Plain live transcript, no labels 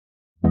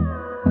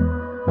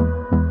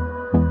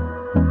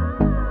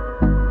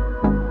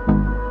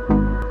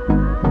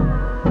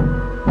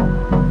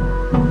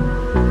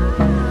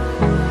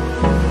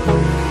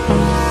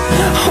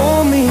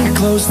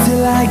close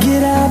till I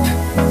get up.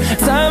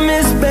 Time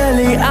is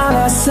barely on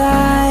our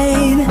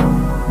side.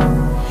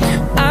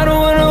 I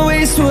don't wanna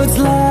waste what's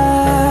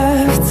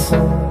left.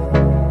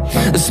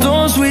 The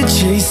storms we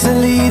chase are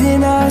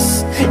leading us,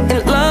 and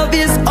love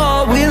is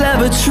all we'll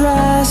ever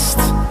trust.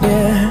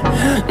 Yeah,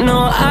 no,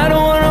 I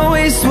don't wanna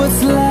waste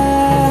what's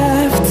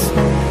left.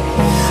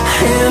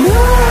 And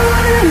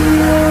on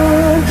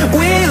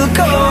we'll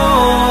go,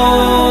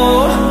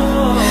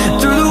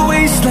 through the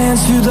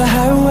wastelands, through the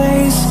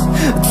highways,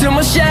 till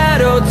my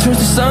shadow turns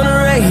to sun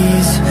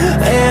rays.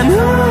 And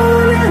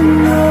on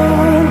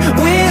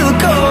we'll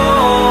go,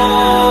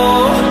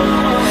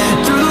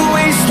 through the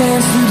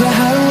wastelands, through the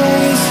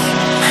highways,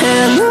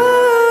 and on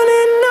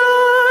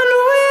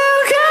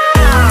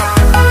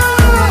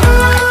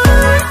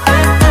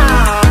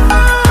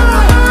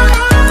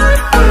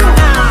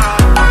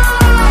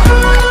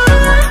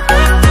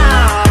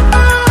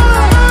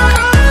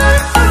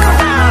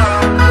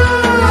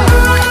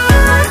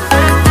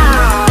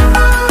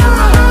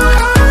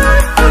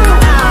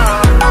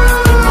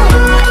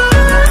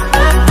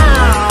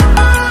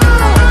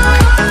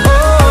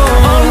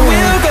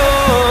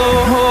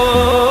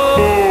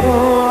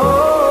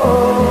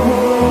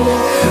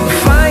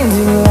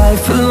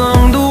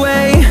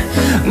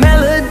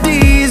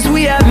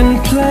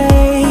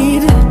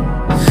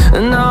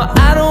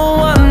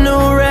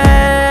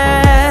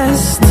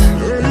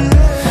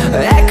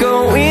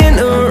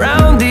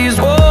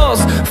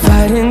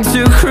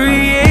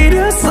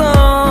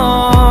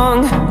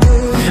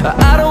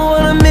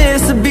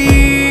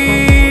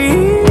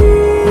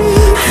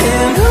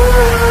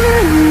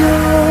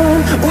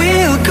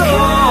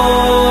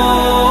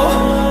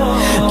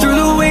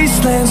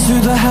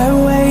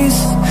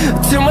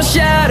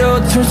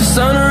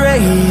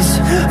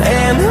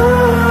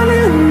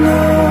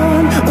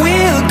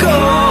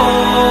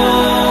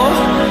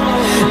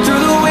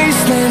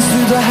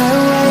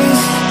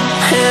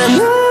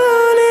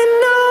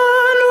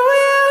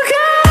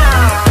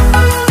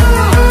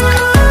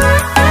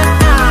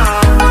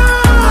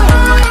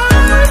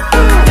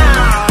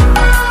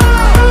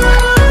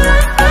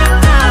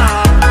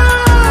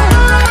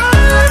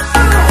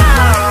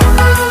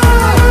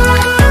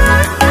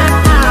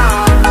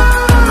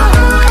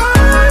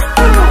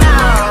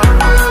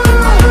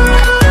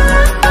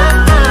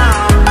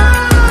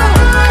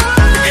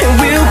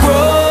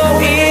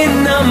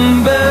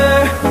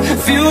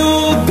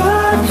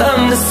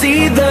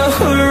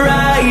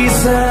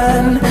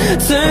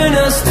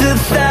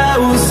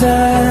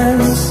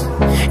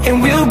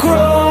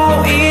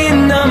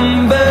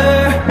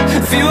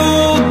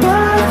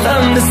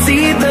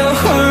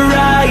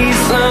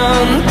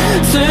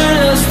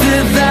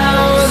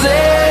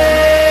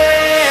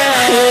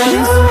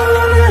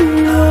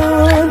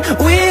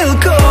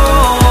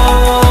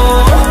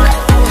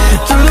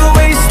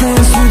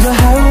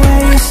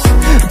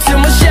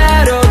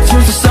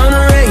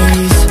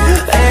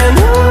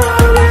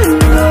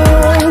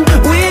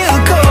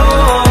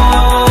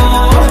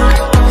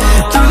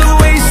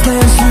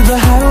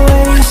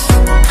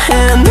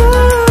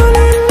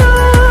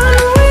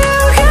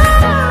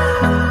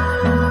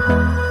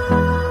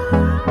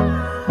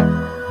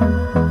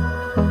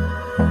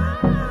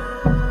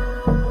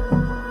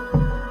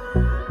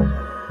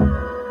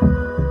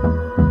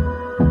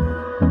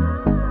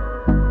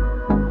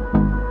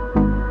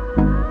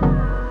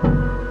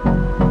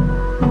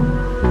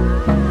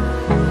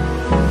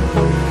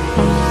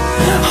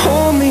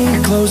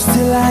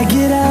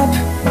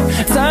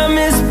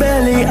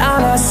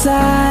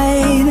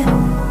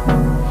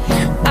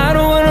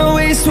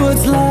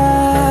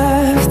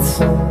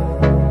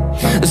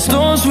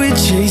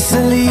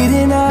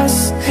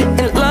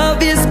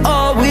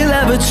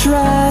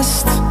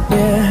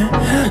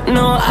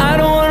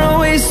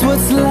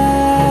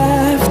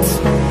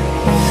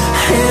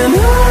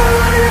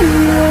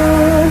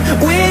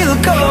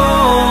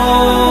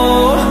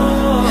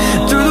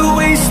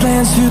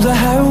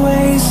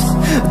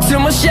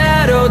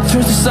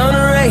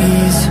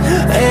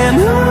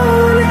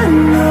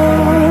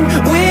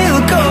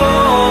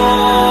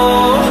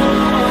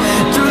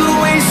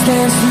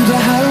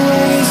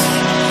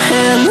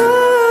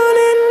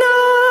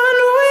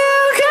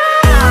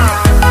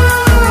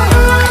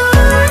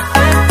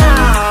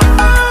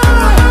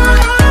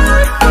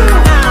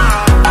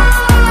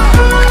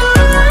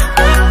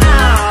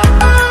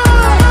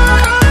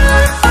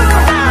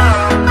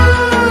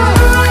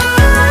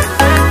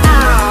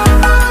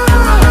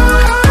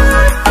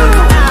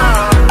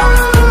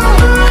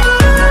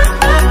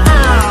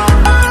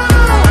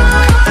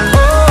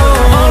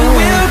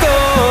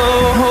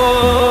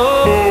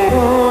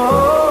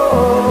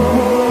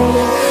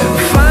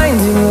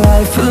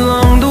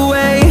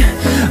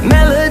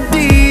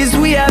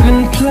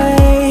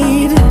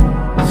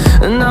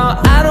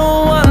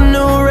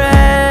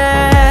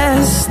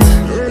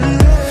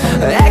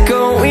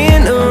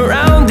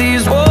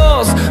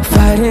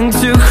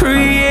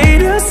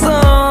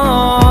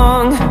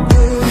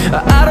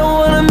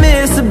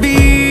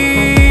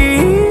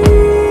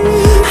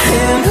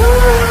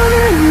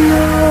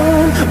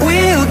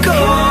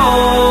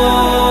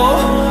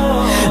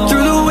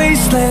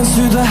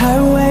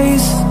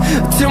highways,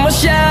 till my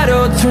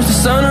shadow turns to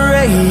sun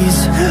rays.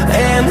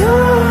 And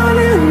on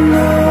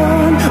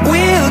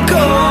we'll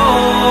go,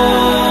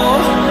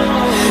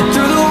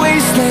 through the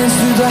wastelands,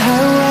 through the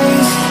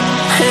highways.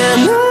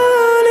 And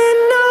on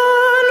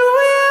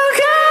we'll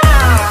go.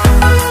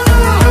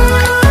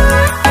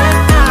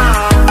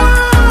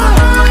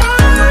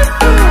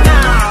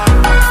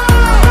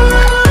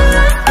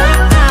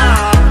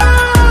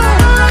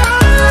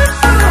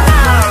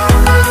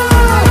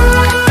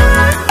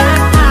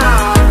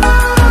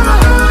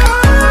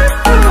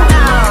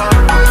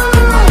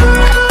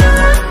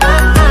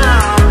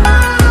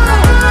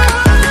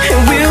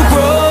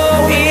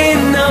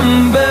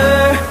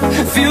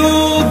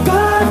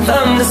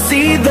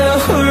 See the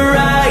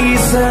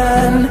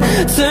horizon,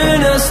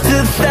 turn us to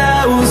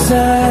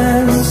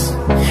thousands,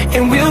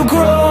 and we'll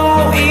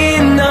grow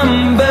in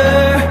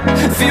number,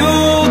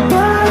 fueled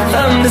by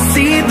them. To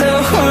see the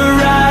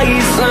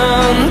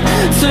horizon,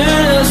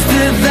 turn us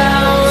to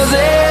thousands,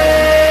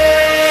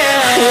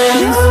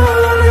 and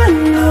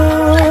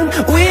on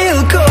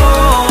we'll go,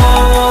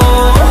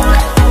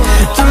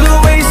 through the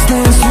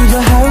wastelands, through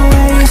the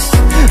highways,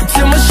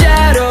 till my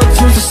shadow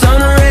turns to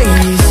sun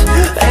rays.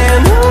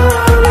 And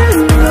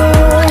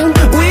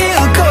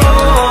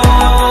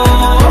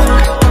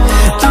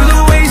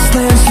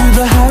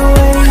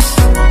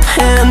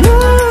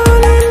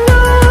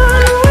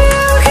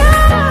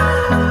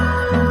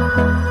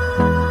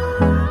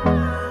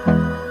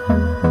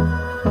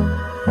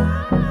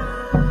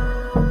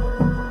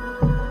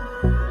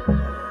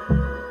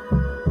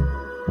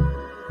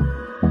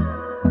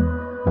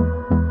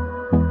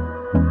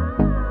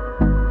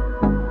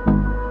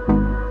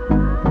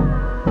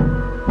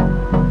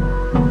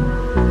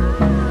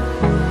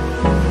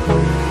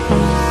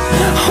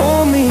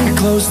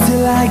close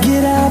till I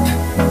get up.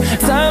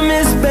 Time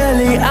is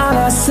barely on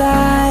our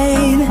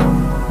side.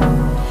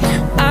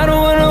 I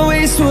don't wanna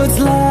waste what's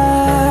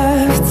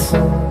left.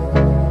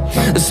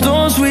 The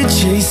storms we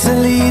chase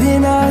are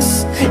leading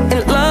us,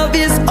 and love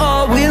is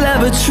all we'll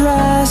ever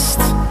trust.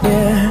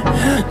 Yeah,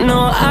 no,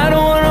 I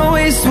don't wanna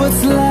waste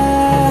what's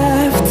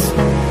left.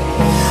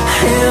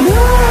 And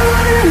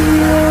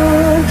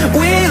on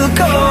we'll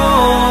go,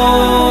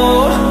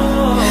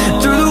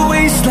 through the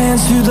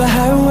wastelands, through the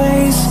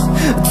highways,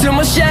 till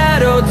my shadow